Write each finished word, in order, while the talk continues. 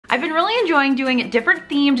I've been really enjoying doing different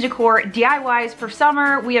themed decor DIYs for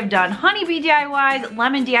summer. We have done honeybee DIYs,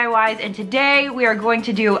 lemon DIYs, and today we are going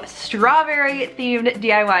to do strawberry themed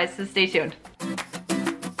DIYs, so stay tuned.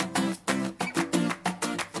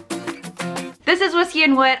 This is Whiskey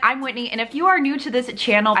and Whit. I'm Whitney, and if you are new to this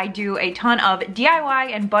channel, I do a ton of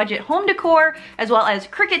DIY and budget home decor, as well as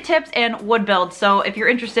Cricut tips and wood builds. So if you're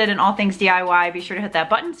interested in all things DIY, be sure to hit that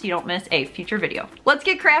button so you don't miss a future video. Let's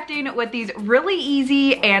get crafting with these really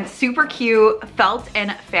easy and super cute felt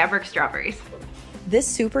and fabric strawberries. This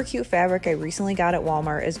super cute fabric I recently got at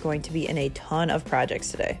Walmart is going to be in a ton of projects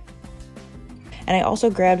today. And I also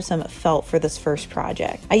grabbed some felt for this first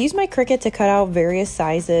project. I used my Cricut to cut out various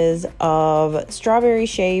sizes of strawberry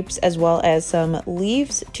shapes as well as some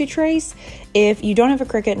leaves to trace. If you don't have a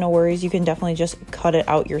Cricut, no worries, you can definitely just cut it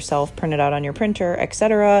out yourself, print it out on your printer,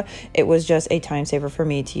 etc. It was just a time saver for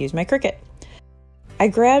me to use my Cricut. I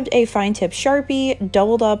grabbed a fine tip Sharpie,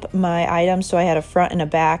 doubled up my items so I had a front and a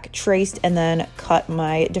back, traced, and then cut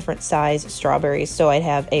my different size strawberries so I'd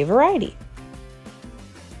have a variety.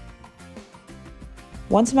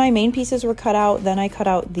 Once my main pieces were cut out, then I cut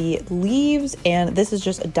out the leaves, and this is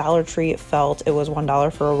just a Dollar Tree felt. It was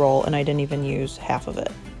 $1 for a roll, and I didn't even use half of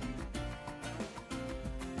it.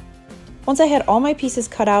 Once I had all my pieces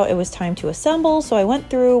cut out, it was time to assemble, so I went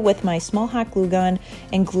through with my small hot glue gun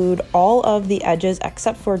and glued all of the edges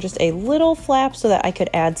except for just a little flap so that I could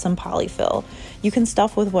add some polyfill. You can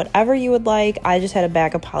stuff with whatever you would like. I just had a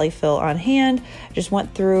bag of polyfill on hand. I just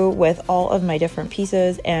went through with all of my different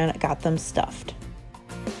pieces and got them stuffed.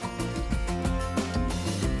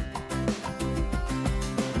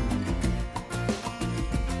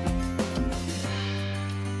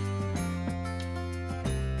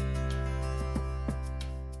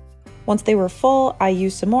 Once they were full, I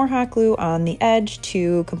used some more hot glue on the edge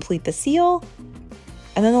to complete the seal.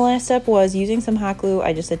 And then the last step was using some hot glue.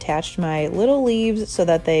 I just attached my little leaves so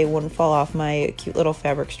that they wouldn't fall off my cute little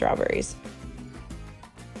fabric strawberries.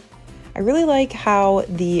 I really like how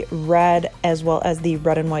the red as well as the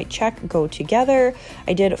red and white check go together.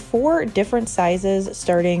 I did 4 different sizes,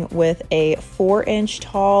 starting with a 4-inch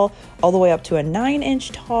tall all the way up to a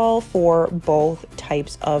 9-inch tall for both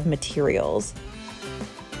types of materials.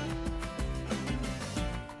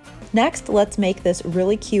 Next, let's make this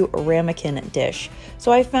really cute ramekin dish. So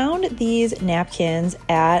I found these napkins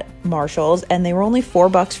at Marshall's and they were only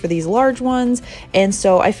 $4 for these large ones. And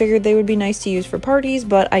so I figured they would be nice to use for parties,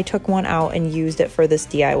 but I took one out and used it for this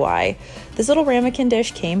DIY. This little ramekin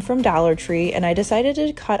dish came from Dollar Tree and I decided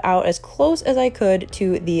to cut out as close as I could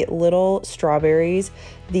to the little strawberries,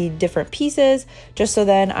 the different pieces, just so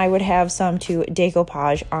then I would have some to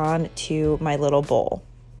decoupage onto my little bowl.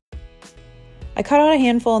 I cut out a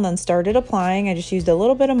handful and then started applying. I just used a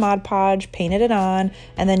little bit of Mod Podge, painted it on,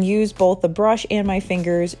 and then used both the brush and my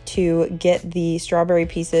fingers to get the strawberry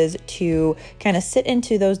pieces to kind of sit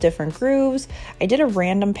into those different grooves. I did a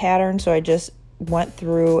random pattern, so I just went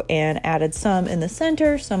through and added some in the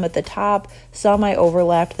center, some at the top, some I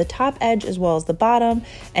overlapped the top edge as well as the bottom,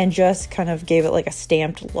 and just kind of gave it like a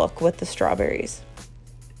stamped look with the strawberries.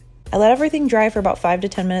 I let everything dry for about 5 to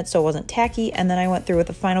 10 minutes so it wasn't tacky, and then I went through with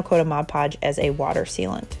a final coat of Mod Podge as a water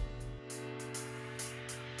sealant.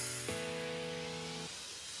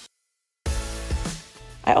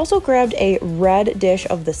 I also grabbed a red dish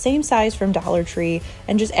of the same size from Dollar Tree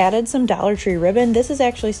and just added some Dollar Tree ribbon. This is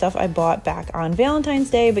actually stuff I bought back on Valentine's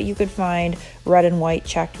Day, but you could find red and white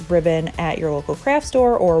checked ribbon at your local craft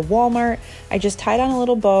store or Walmart. I just tied on a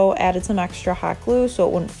little bow, added some extra hot glue so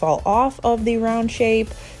it wouldn't fall off of the round shape,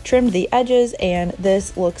 trimmed the edges, and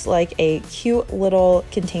this looks like a cute little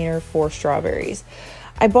container for strawberries.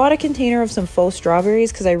 I bought a container of some faux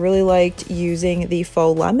strawberries because I really liked using the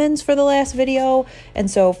faux lemons for the last video,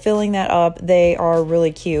 and so filling that up, they are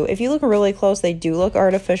really cute. If you look really close, they do look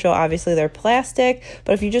artificial. Obviously they're plastic,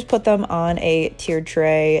 but if you just put them on a tiered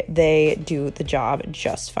tray, they do the job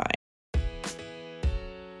just fine.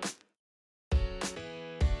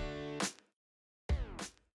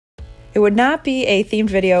 It would not be a themed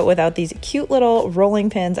video without these cute little rolling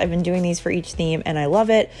pins. I've been doing these for each theme and I love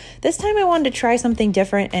it. This time I wanted to try something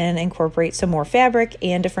different and incorporate some more fabric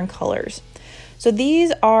and different colors. So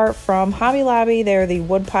these are from Hobby Lobby. They're the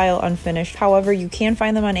Woodpile Unfinished. However, you can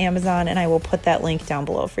find them on Amazon and I will put that link down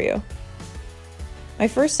below for you. My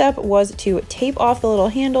first step was to tape off the little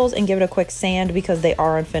handles and give it a quick sand because they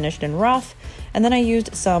are unfinished and rough. And then I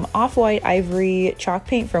used some off-white ivory chalk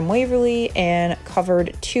paint from Waverly and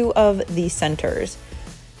covered 2 of the centers.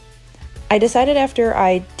 I decided after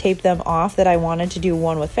I taped them off that I wanted to do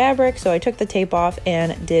one with fabric, so I took the tape off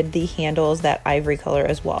and did the handles that ivory color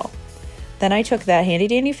as well. Then I took that handy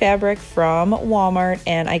dandy fabric from Walmart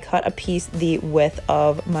and I cut a piece the width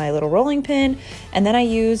of my little rolling pin, and then I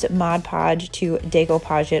used Mod Podge to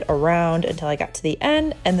decoupage it around until I got to the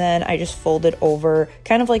end, and then I just folded over,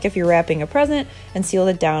 kind of like if you're wrapping a present, and sealed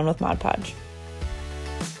it down with Mod Podge.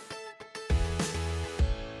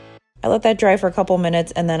 I let that dry for a couple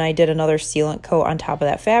minutes, and then I did another sealant coat on top of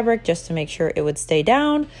that fabric just to make sure it would stay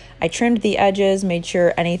down. I trimmed the edges, made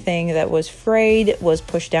sure anything that was frayed was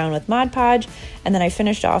pushed down with Mod Podge, and then I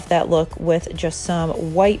finished off that look with just some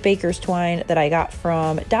white baker's twine that I got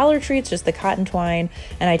from Dollar Tree. It's just the cotton twine,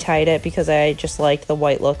 and I tied it because I just liked the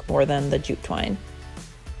white look more than the jute twine.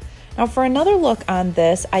 Now for another look on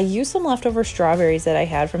this, I used some leftover strawberries that I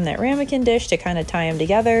had from that ramekin dish to kind of tie them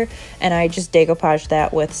together, and I just decoupaged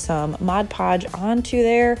that with some Mod Podge onto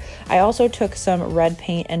there. I also took some red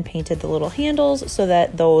paint and painted the little handles so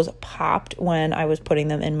that those popped when I was putting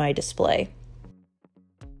them in my display.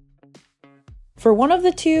 For one of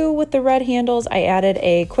the two with the red handles, I added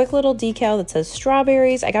a quick little decal that says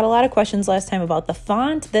strawberries. I got a lot of questions last time about the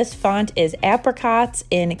font. This font is apricots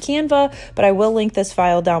in Canva, but I will link this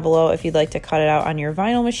file down below if you'd like to cut it out on your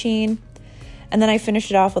vinyl machine. And then I finished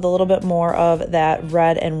it off with a little bit more of that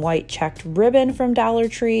red and white checked ribbon from Dollar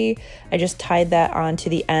Tree. I just tied that onto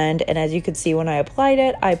the end, and as you could see when I applied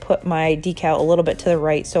it, I put my decal a little bit to the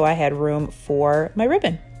right so I had room for my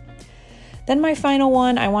ribbon. Then my final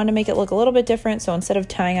one, I wanted to make it look a little bit different, so instead of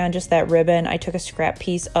tying on just that ribbon, I took a scrap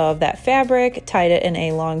piece of that fabric, tied it in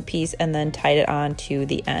a long piece, and then tied it on to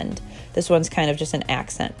the end. This one's kind of just an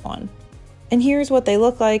accent one. And here's what they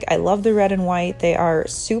look like. I love the red and white. They are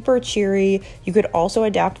super cheery. You could also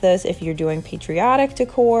adapt this if you're doing patriotic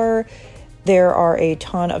decor. There are a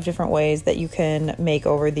ton of different ways that you can make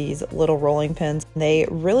over these little rolling pins. They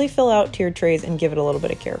really fill out tiered trays and give it a little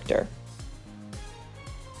bit of character.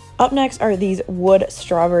 Up next are these wood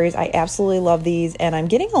strawberries. I absolutely love these, and I'm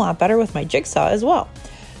getting a lot better with my jigsaw as well.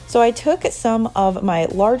 So I took some of my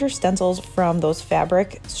larger stencils from those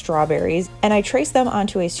fabric strawberries, and I traced them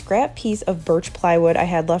onto a scrap piece of birch plywood I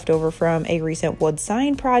had left over from a recent wood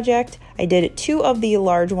sign project. I did 2 of the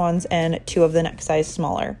large ones and 2 of the next size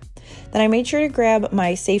smaller. Then I made sure to grab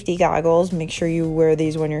my safety goggles. Make sure you wear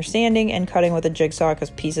these when you're sanding and cutting with a jigsaw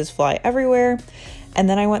because pieces fly everywhere. And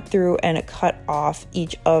then I went through and cut off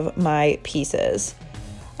each of my pieces.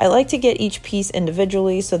 I like to get each piece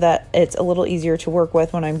individually so that it's a little easier to work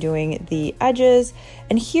with when I'm doing the edges.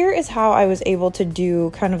 And here is how I was able to do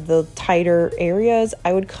kind of the tighter areas.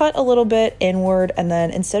 I would cut a little bit inward, and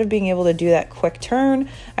then instead of being able to do that quick turn,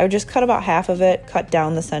 I would just cut about half of it, cut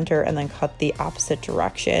down the center, and then cut the opposite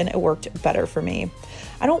direction. It worked better for me.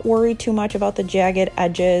 I don't worry too much about the jagged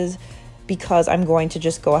edges because I'm going to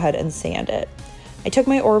just go ahead and sand it. I took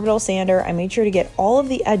my orbital sander, I made sure to get all of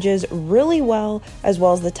the edges really well, as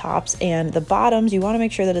well as the tops and the bottoms. You want to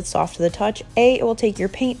make sure that it's soft to the touch. A, it will take your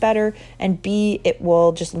paint better, and B, it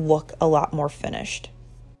will just look a lot more finished.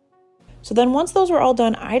 So then once those were all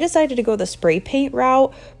done, I decided to go the spray paint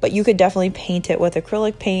route, but you could definitely paint it with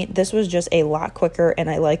acrylic paint. This was just a lot quicker,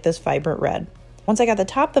 and I like this vibrant red. Once I got the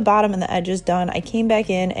top, the bottom, and the edges done, I came back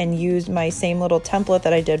in and used my same little template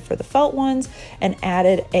that I did for the felt ones and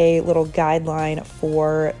added a little guideline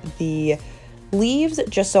for the leaves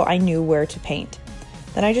just so I knew where to paint.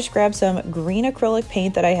 Then I just grabbed some green acrylic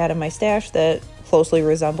paint that I had in my stash that closely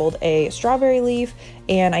resembled a strawberry leaf,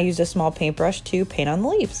 and I used a small paintbrush to paint on the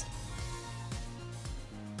leaves.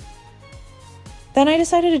 Then I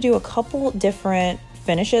decided to do a couple different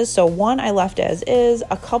finishes. So one I left as is,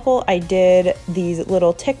 a couple I did these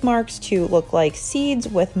little tick marks to look like seeds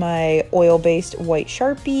with my oil-based white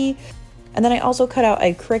Sharpie. And then I also cut out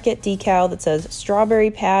a Cricut decal that says strawberry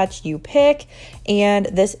patch, you pick. And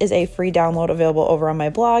this is a free download available over on my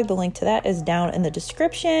blog. The link to that is down in the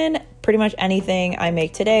description. Pretty much anything I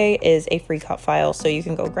make today is a free cut file, so you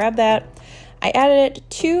can go grab that. I added it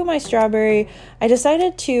to my strawberry. I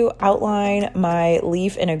decided to outline my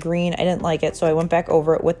leaf in a green. I didn't like it, so I went back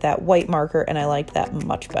over it with that white marker, and I liked that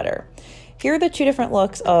much better. Here are the 2 different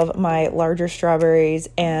looks of my larger strawberries,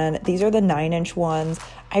 and these are the 9-inch ones.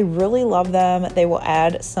 I really love them. They will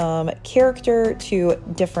add some character to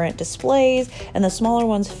different displays, and the smaller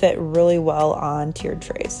ones fit really well on tiered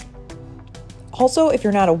trays. Also, if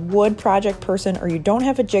you're not a wood project person or you don't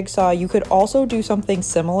have a jigsaw, you could also do something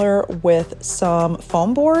similar with some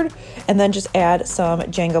foam board and then just add some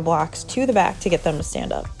Jenga blocks to the back to get them to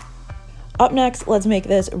stand up. Up next, let's make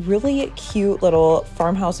this really cute little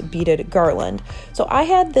farmhouse beaded garland. So I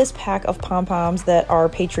had this pack of pom-poms that are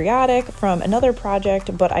patriotic from another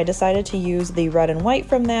project, but I decided to use the red and white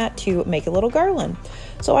from that to make a little garland.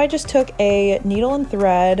 So I just took a needle and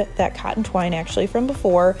thread, that cotton twine actually from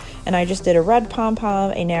before, and I just did a red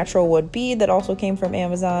pom-pom, a natural wood bead that also came from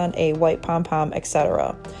Amazon, a white pom-pom,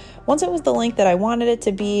 etc. Once it was the length that I wanted it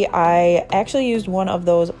to be, I actually used one of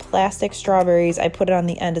those plastic strawberries. I put it on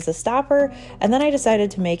the end as a stopper, and then I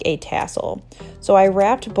decided to make a tassel. So I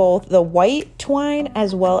wrapped both the white twine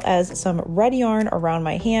as well as some red yarn around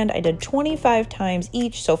my hand. I did 25 times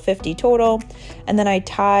each, so 50 total, and then I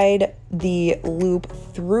tied the loop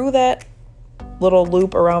through that little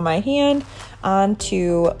loop around my hand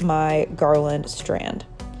onto my garland strand.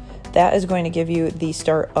 That is going to give you the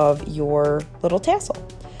start of your little tassel.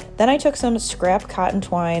 Then I took some scrap cotton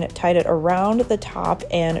twine, tied it around the top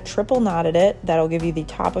and triple knotted it. That'll give you the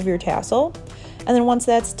top of your tassel. And then once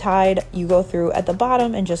that's tied, you go through at the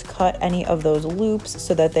bottom and just cut any of those loops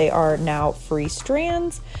so that they are now free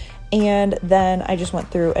strands. And then I just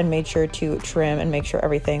went through and made sure to trim and make sure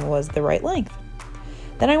everything was the right length.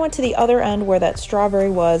 Then I went to the other end where that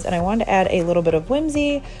strawberry was, and I wanted to add a little bit of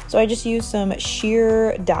whimsy. So I just used some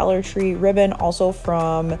sheer Dollar Tree ribbon, also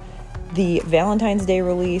from the Valentine's Day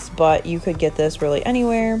release, but you could get this really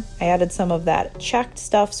anywhere. I added some of that checked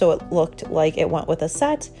stuff so it looked like it went with a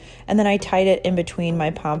set, and then I tied it in between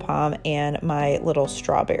my pom-pom and my little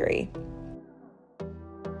strawberry.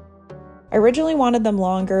 I originally wanted them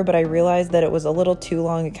longer, but I realized that it was a little too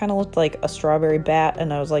long. It kind of looked like a strawberry bat,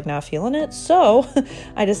 and I was like not feeling it. So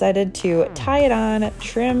I decided to tie it on,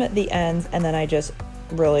 trim the ends, and then I just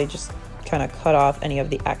really just kind of cut off any of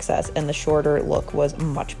the excess, and the shorter look was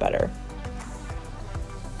much better.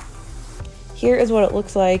 Here is what it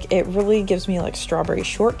looks like. It really gives me like strawberry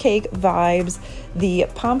shortcake vibes. The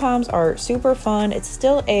pom-poms are super fun. It's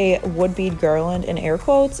still a wood bead garland in air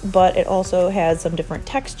quotes, but it also has some different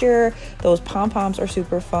texture. Those pom-poms are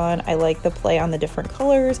super fun. I like the play on the different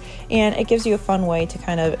colors, and it gives you a fun way to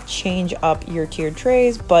kind of change up your tiered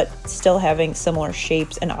trays, but still having similar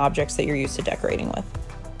shapes and objects that you're used to decorating with.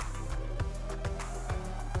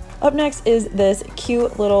 Up next is this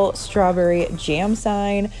cute little strawberry jam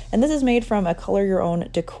sign, and this is made from a color your own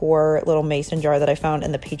decor little mason jar that I found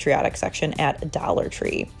in the patriotic section at Dollar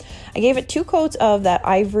Tree. I gave it 2 coats of that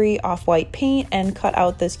ivory off-white paint and cut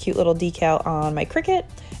out this cute little decal on my Cricut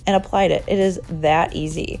and applied it. It is that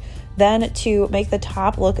easy. Then to make the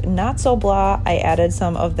top look not so blah, I added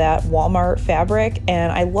some of that Walmart fabric,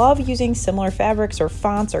 and I love using similar fabrics or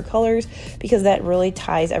fonts or colors because that really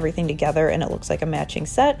ties everything together and it looks like a matching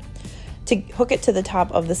set. To hook it to the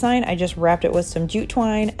top of the sign, I just wrapped it with some jute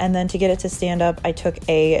twine, and then to get it to stand up, I took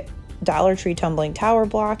a Dollar Tree tumbling tower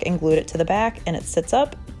block and glued it to the back, and it sits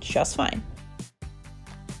up just fine.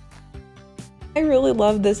 I really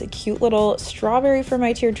love this cute little strawberry for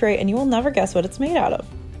my tiered tray, and you will never guess what it's made out of.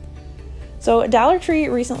 So Dollar Tree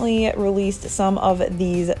recently released some of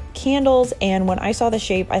these candles, and when I saw the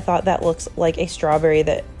shape, I thought that looks like a strawberry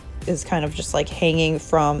that is kind of just like hanging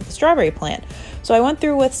from the strawberry plant. So I went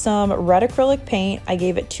through with some red acrylic paint. I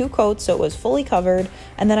gave it 2 coats so it was fully covered,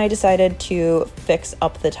 and then I decided to fix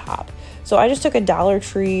up the top. So I just took a Dollar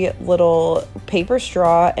Tree little paper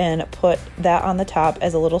straw and put that on the top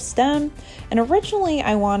as a little stem. And originally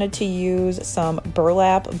I wanted to use some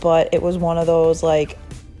burlap, but it was one of those like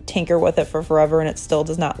tinker with it for forever and it still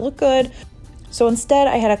does not look good. So instead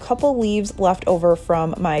I had a couple leaves left over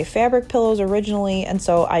from my fabric pillows originally, and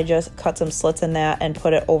so I just cut some slits in that and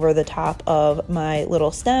put it over the top of my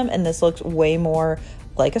little stem, and this looks way more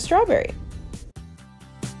like a strawberry.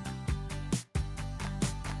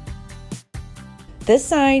 This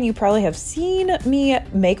sign you probably have seen me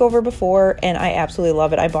make over before, and I absolutely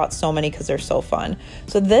love it. I bought so many because they're so fun.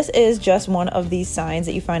 So this is just one of these signs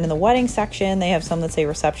that you find in the wedding section. They have some that say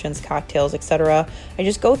receptions, cocktails, etc. I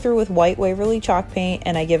just go through with white Waverly chalk paint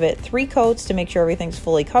and I give it 3 coats to make sure everything's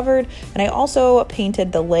fully covered. And I also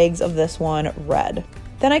painted the legs of this one red.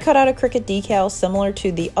 Then I cut out a Cricut decal similar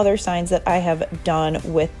to the other signs that I have done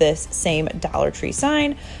with this same Dollar Tree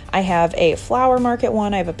sign. I have a flower market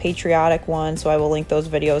one, I have a patriotic one, so I will link those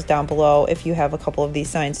videos down below if you have a couple of these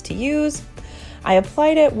signs to use. I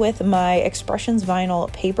applied it with my Expressions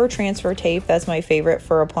Vinyl paper transfer tape. That's my favorite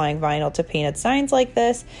for applying vinyl to painted signs like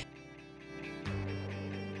this.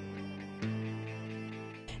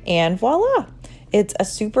 And voila! It's a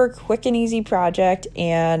super quick and easy project,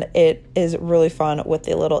 and it is really fun with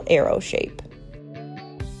the little arrow shape.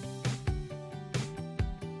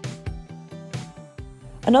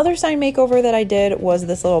 Another sign makeover that I did was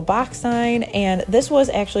this little box sign, and this was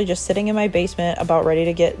actually just sitting in my basement about ready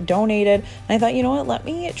to get donated. And I thought, you know what, let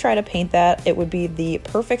me try to paint that. It would be the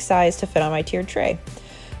perfect size to fit on my tiered tray.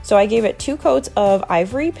 So I gave it 2 coats of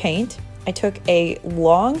ivory paint. I took a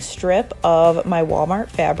long strip of my Walmart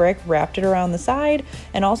fabric, wrapped it around the side,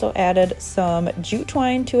 and also added some jute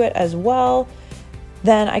twine to it as well.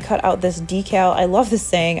 Then I cut out this decal. I love this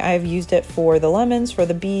saying. I've used it for the lemons, for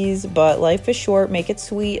the bees, but life is short, make it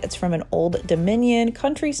sweet. It's from an Old Dominion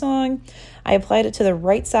country song. I applied it to the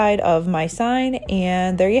right side of my sign,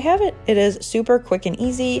 and there you have it. It is super quick and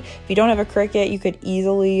easy. If you don't have a Cricut, you could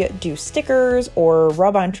easily do stickers or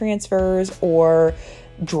rub on transfers or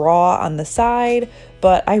draw on the side,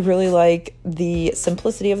 but I really like the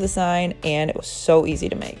simplicity of the sign, and it was so easy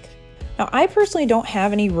to make. Now, I personally don't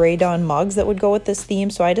have any Rae Dunn mugs that would go with this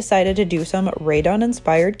theme, so I decided to do some Rae Dunn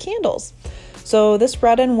inspired candles. So this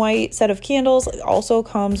red and white set of candles also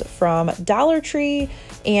comes from Dollar Tree,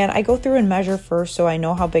 and I go through and measure first so I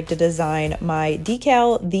know how big to design my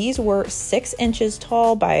decal. These were 6 inches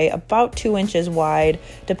tall by about 2 inches wide,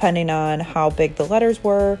 depending on how big the letters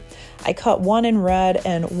were. I cut 1 in red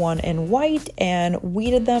and 1 in white and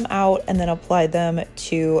weeded them out and then applied them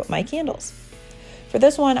to my candles. For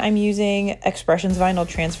this one, I'm using Expressions vinyl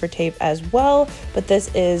transfer tape as well, but this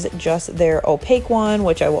is just their opaque one,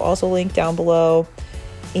 which I will also link down below.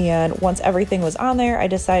 And once everything was on there, I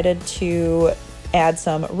decided to add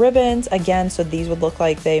some ribbons again, so these would look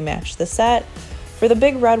like they match the set. For the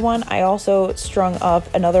big red one, I also strung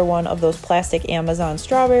up another one of those plastic Amazon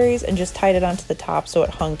strawberries and just tied it onto the top so it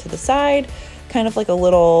hung to the side. Kind of like a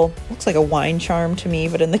little, looks like a wine charm to me,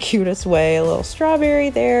 but in the cutest way, a little strawberry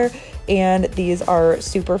there. And these are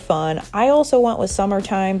super fun. I also went with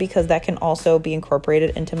summertime because that can also be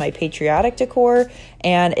incorporated into my patriotic decor,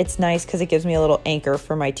 and it's nice because it gives me a little anchor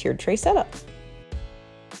for my tiered tray setup.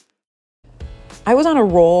 I was on a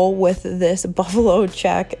roll with this buffalo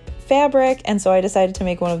check fabric, and so I decided to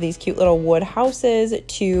make one of these cute little wood houses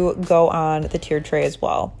to go on the tiered tray as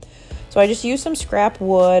well. So I just used some scrap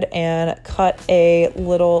wood and cut a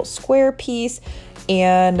little square piece,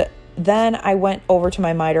 and then I went over to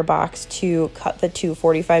my miter box to cut the 2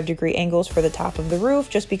 45-degree angles for the top of the roof,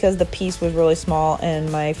 just because the piece was really small and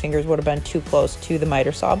my fingers would have been too close to the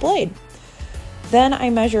miter saw blade. Then I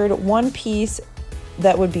measured one piece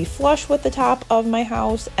that would be flush with the top of my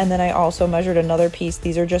house, and then I also measured another piece.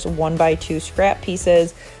 These are just 1x2 scrap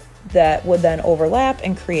pieces that would then overlap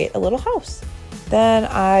and create a little house. Then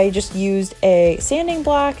I just used a sanding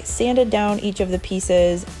block, sanded down each of the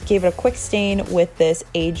pieces, gave it a quick stain with this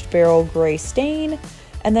aged barrel gray stain,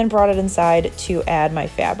 and then brought it inside to add my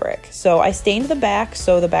fabric. So I stained the back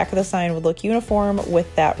so the back of the sign would look uniform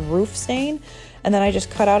with that roof stain, and then I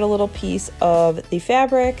just cut out a little piece of the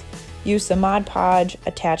fabric, used some Mod Podge,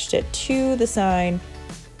 attached it to the sign,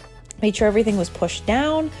 made sure everything was pushed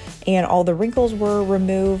down and all the wrinkles were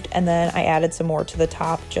removed, and then I added some more to the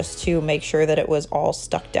top just to make sure that it was all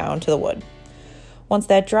stuck down to the wood. Once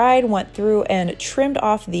that dried, went through and trimmed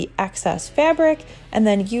off the excess fabric, and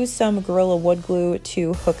then used some Gorilla Wood Glue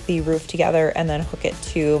to hook the roof together and then hook it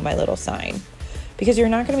to my little sign. Because you're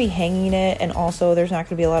not going to be hanging it, and also there's not going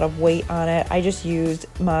to be a lot of weight on it, I just used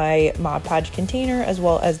my Mod Podge container as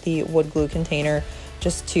well as the wood glue container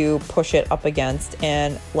just to push it up against,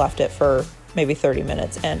 and left it for maybe 30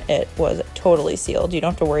 minutes, and it was totally sealed. You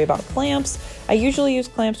don't have to worry about clamps. I usually use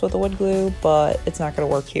clamps with the wood glue, but it's not going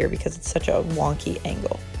to work here because it's such a wonky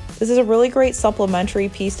angle. This is a really great supplementary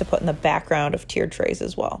piece to put in the background of tiered trays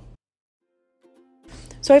as well.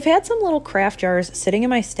 So I've had some little craft jars sitting in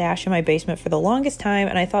my stash in my basement for the longest time,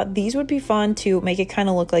 and I thought these would be fun to make it kind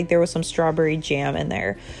of look like there was some strawberry jam in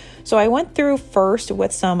there. So I went through first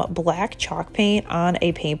with some black chalk paint on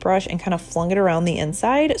a paintbrush and kind of flung it around the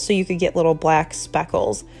inside so you could get little black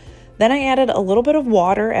speckles. Then I added a little bit of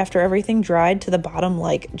water after everything dried to the bottom,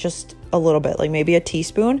 like just a little bit, like maybe a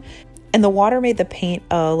teaspoon, and the water made the paint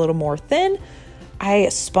a little more thin. I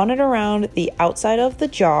spun it around the outside of the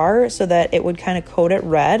jar so that it would kind of coat it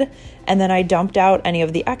red, and then I dumped out any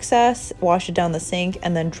of the excess, washed it down the sink,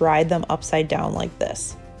 and then dried them upside down like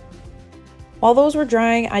this. While those were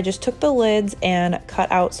drying, I just took the lids and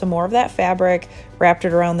cut out some more of that fabric, wrapped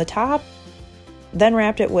it around the top, then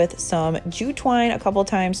wrapped it with some jute twine a couple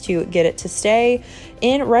times to get it to stay.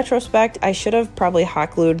 In retrospect, I should have probably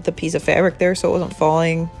hot glued the piece of fabric there so it wasn't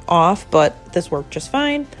falling off, but this worked just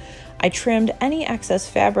fine. I trimmed any excess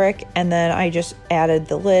fabric, and then I just added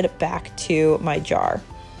the lid back to my jar.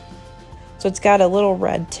 So it's got a little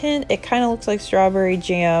red tint. It kind of looks like strawberry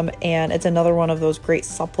jam, and it's another one of those great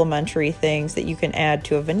supplementary things that you can add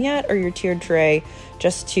to a vignette or your tiered tray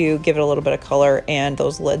just to give it a little bit of color, and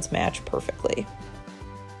those lids match perfectly.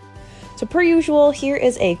 So per usual, here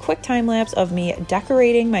is a quick time lapse of me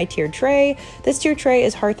decorating my tiered tray. This tiered tray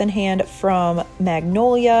is Hearth and Hand from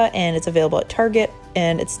Magnolia, and it's available at Target,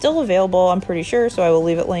 and it's still available, I'm pretty sure, so I will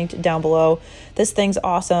leave it linked down below. This thing's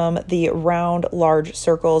awesome. The round, large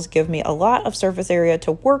circles give me a lot of surface area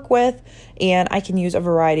to work with, and I can use a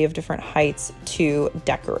variety of different heights to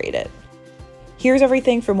decorate it. Here's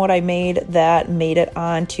everything from what I made that made it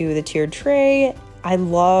onto the tiered tray. I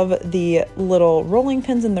love the little rolling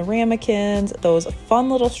pins and the ramekins, those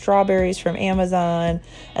fun little strawberries from Amazon,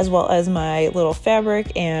 as well as my little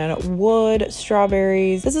fabric and wood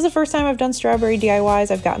strawberries. This is the first time I've done strawberry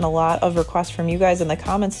DIYs. I've gotten a lot of requests from you guys in the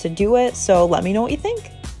comments to do it, so let me know what you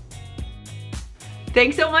think.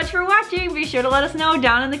 Thanks so much for watching. Be sure to let us know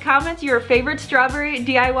down in the comments your favorite strawberry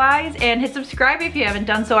DIYs, and hit subscribe if you haven't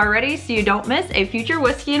done so already so you don't miss a future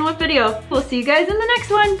Whiskey and Whip video. We'll see you guys in the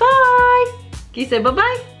next one. Bye! Can you say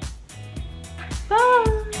bye-bye?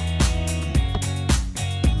 Bye!